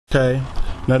Okay,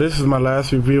 now this is my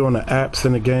last review on the apps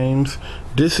and the games.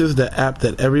 This is the app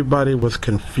that everybody was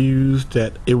confused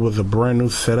that it was a brand new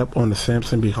setup on the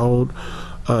Samsung Behold,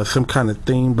 some kind of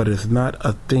theme, but it's not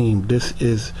a theme. This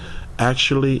is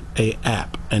actually a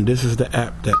app, and this is the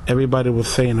app that everybody was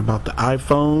saying about the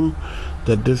iPhone,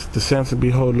 that the Samsung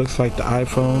Behold looks like the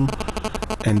iPhone,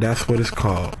 and that's what it's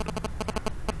called.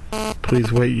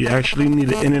 Please wait, you actually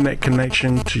need an internet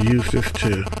connection to use this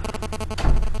too.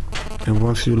 And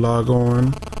once you log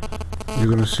on, you're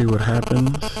going to see what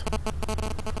happens.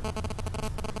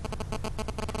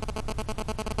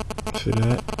 See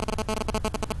that?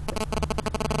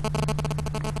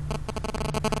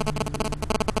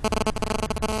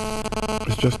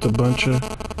 It's just a bunch of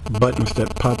buttons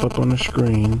that pop up on the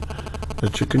screen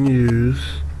that you can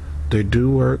use. They do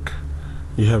work.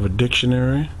 You have a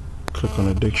dictionary. Click on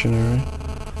a dictionary.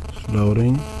 It's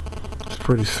loading. It's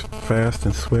pretty fast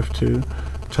and swift too.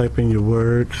 Type in your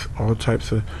words, all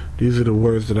types of, these are the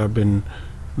words that I've been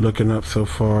looking up so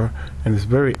far, and it's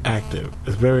very active.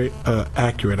 It's very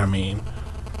accurate, I mean.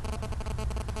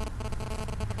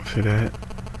 See that?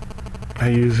 I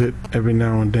use it every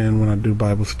now and then when I do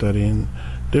Bible study and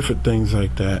different things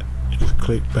like that. You just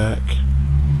click back.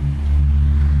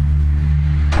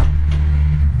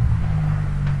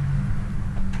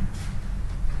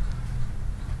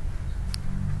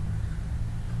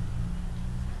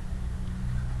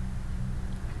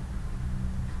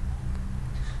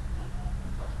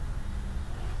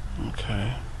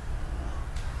 Okay,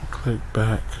 click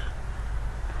back.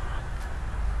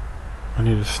 I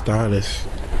need a stylus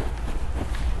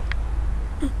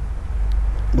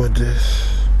with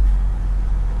this.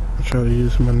 I try to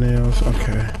use my nails.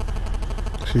 Okay,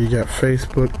 so you got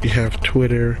Facebook, you have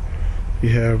Twitter, you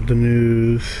have the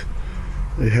news,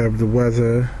 you have the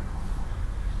weather,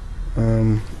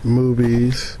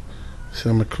 movies. So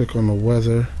I'm gonna click on the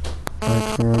weather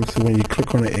icon. So when you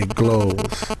click on it, it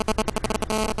glows.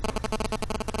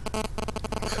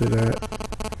 See that?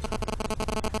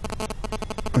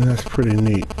 And that's pretty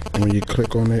neat. When you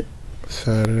click on it,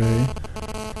 Saturday.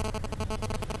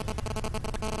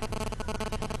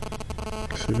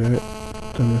 See that?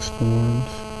 Thunderstorms.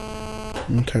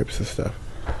 And types of stuff.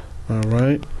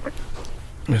 Alright.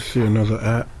 Let's see another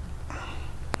app.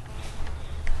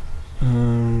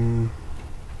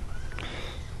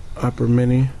 Opera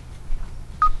Mini.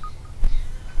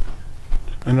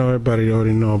 I know everybody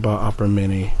already know about Opera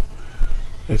Mini.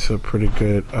 It's a pretty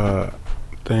good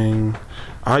thing.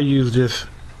 I use this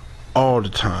all the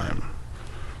time.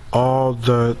 All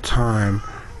the time.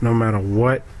 No matter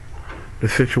what the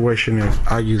situation is,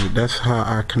 I use it. That's how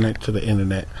I connect to the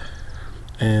internet.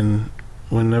 And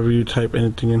whenever you type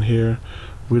anything in here,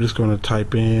 we're just going to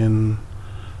type in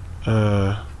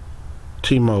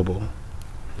T-Mobile.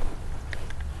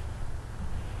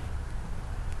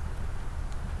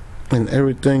 And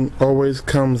everything always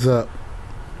comes up.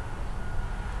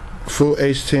 Full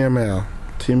HTML,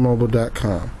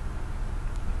 T-Mobile.com.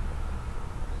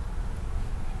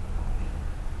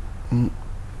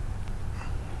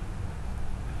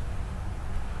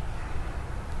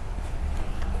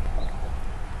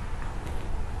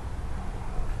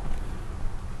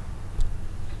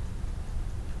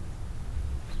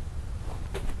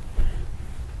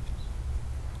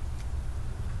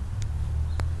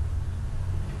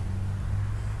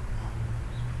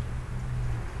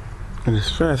 And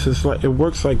it's fast. It's like, it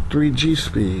works like 3G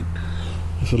speed.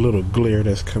 There's a little glare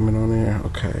that's coming on there.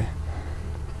 Okay.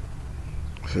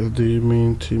 It says, do you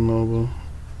mean T-Mobile?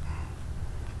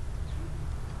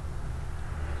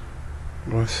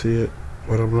 I see it.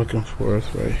 What I'm looking for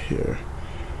is right here.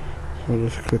 So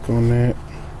let's click on that.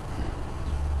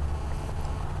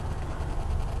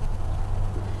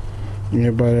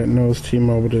 Everybody that knows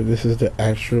T-Mobile, that this is the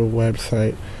actual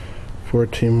website for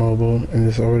T-Mobile, and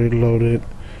it's already loaded.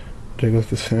 There goes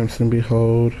the Samsung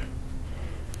Behold.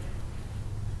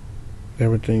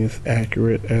 Everything is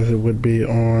accurate as it would be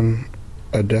on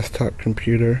a desktop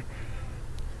computer.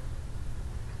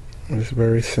 It's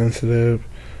very sensitive.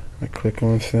 I click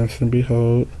on Samsung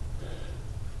Behold.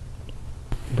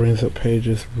 Brings up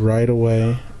pages right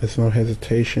away. There's no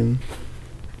hesitation.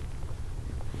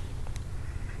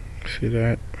 See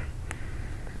that?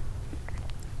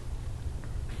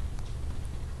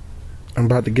 I'm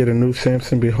about to get a new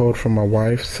Samsung Behold for my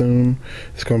wife soon.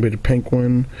 It's going to be the pink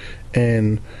one.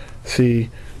 And see,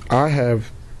 I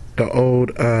have the old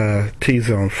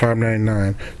T-Zone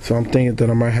 $5.99. So I'm thinking that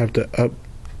I might have to up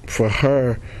for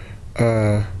her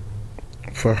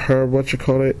what you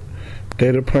call it,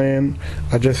 data plan.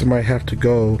 I just might have to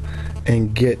go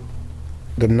and get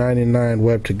the 99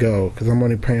 web to go, because I'm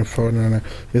only paying $4.99.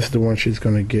 This is the one she's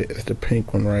gonna get. It's the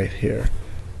pink one right here.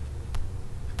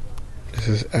 This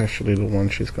is actually the one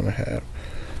she's gonna have.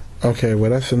 Okay,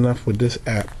 well that's enough with this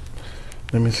app.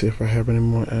 Let me see if I have any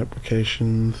more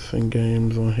applications and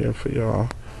games on here for y'all.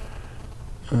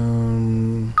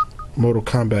 Mortal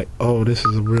Kombat. Oh, this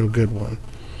is a real good one.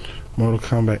 Mortal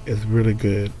Kombat is really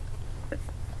good.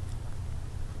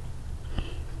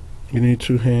 You need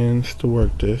 2 hands to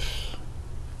work this.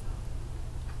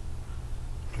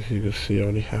 As you can see, I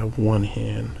only have 1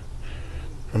 hand.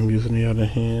 I'm using the other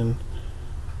hand.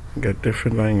 Got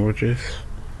different languages.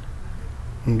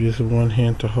 I'm using 1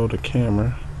 hand to hold the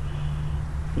camera.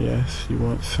 Yes, you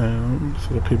want sound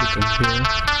so that people can hear.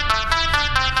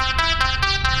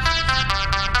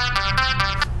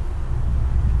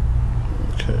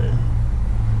 Okay.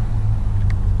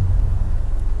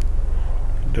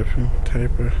 Different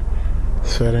type of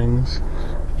settings.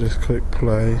 Just click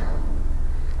play.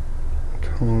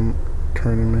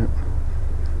 Tournament.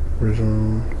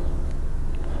 Resume.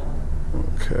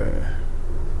 Okay.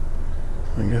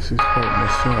 I guess he's fighting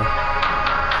himself.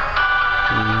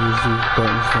 You use these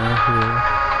buttons down here.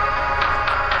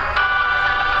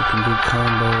 You can do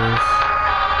combos.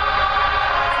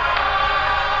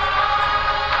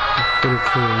 It's pretty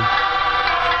cool.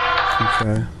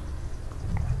 Okay.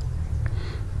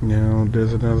 Now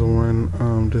there's another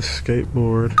one, this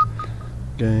skateboard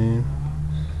game.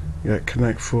 You got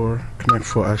Connect 4. Connect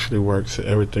 4 actually works.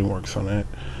 Everything works on that.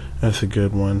 That's a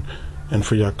good one. And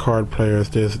for your card players,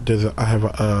 I have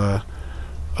a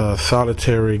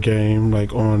solitary game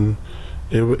like on.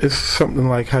 It's something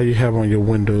like how you have on your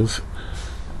Windows.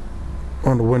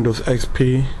 On the Windows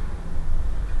XP.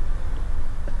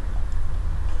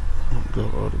 Go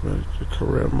automatic to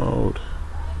career mode.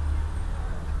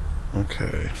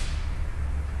 Okay.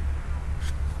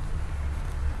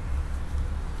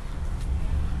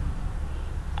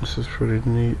 This is pretty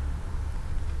neat.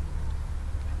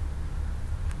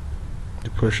 You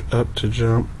push up to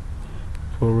jump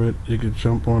forward. You can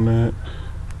jump on that.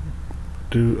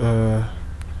 Do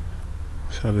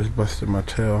see how this busted my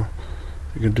tail.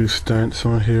 You can do stunts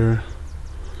on here.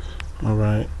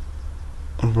 Alright.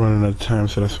 I'm running out of time,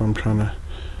 so that's why I'm trying to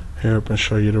hurry up and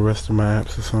show you the rest of my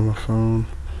apps that's on my phone.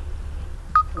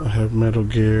 I have Metal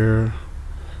Gear.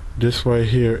 This right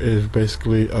here is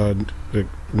basically the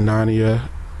Narnia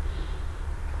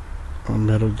on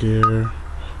Metal Gear.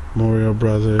 Mario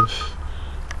Brothers.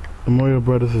 The Mario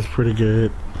Brothers is pretty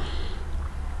good.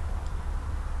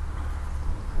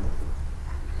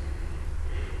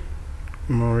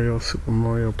 Super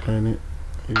Mario Planet.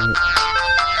 Yeah.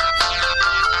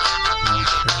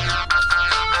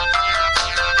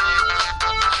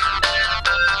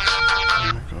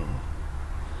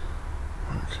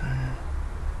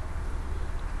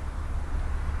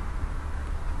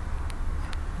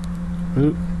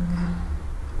 Oop.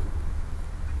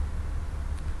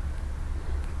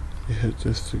 You hit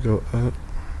this to go up,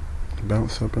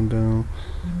 bounce up and down,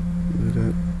 do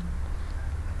that.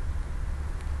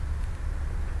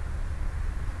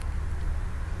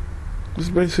 It's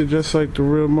basically just like the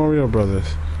real Mario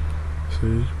Brothers.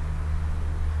 See?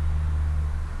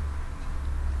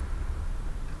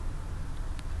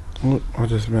 Oh, I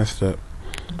just messed up.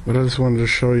 But I just wanted to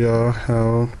show y'all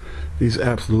how these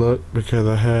apps look, because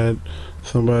I had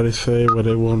somebody say where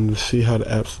they wanted to see how the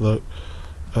apps look.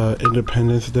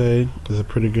 Independence Day is a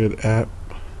pretty good app.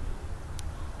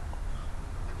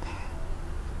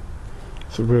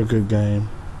 It's a real good game.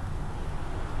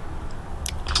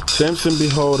 Samson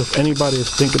Behold, if anybody is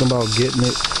thinking about getting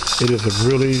it, it is a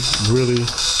really, really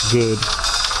good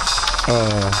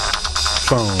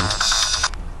phone.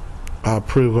 I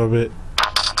approve of it.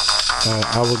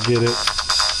 I will get it.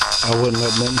 I wouldn't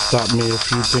let nothing stop me. If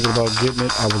you're thinking about getting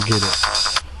it, I will get it.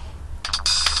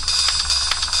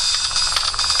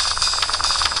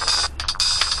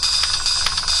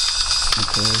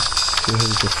 Okay, so here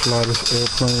you can fly this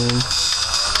airplane.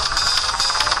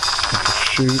 You can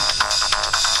shoot.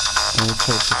 All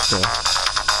types of stuff.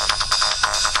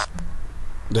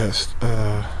 That's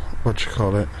what you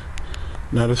call it.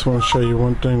 Now I just want to show you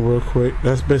one thing real quick.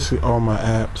 That's basically all my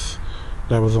apps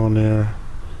that was on there.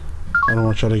 I don't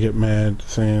want y'all to get mad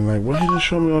saying like, why didn't you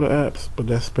show me all the apps? But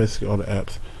that's basically all the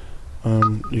apps.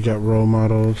 You got Role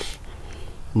Models,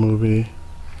 Movie.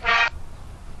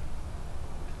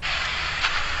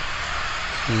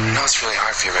 I know it's really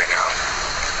hard for you right now,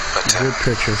 but good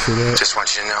picture, see that? Just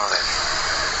want you to know that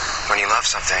when you love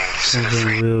something, you set it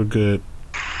free. Real good.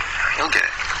 You'll get it.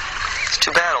 It's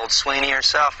too bad old Sweeney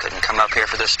herself couldn't come up here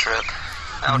for this trip.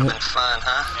 That would have been fun,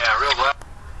 huh? Yeah, real glad.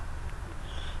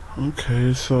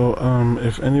 Okay, so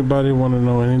if anybody want to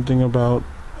know anything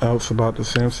else about the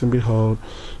Samson Behold,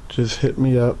 just hit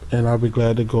me up and I'll be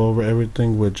glad to go over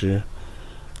everything with you.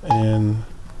 And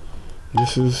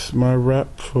this is my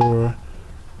wrap for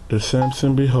the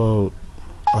Samson Behold.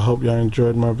 I hope y'all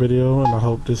enjoyed my video, and I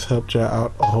hope this helped y'all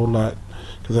out a whole lot,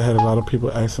 because I had a lot of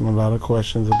people asking a lot of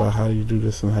questions about how you do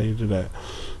this and how you do that.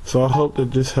 So I hope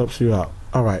that this helps you out.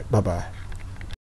 Alright, bye bye.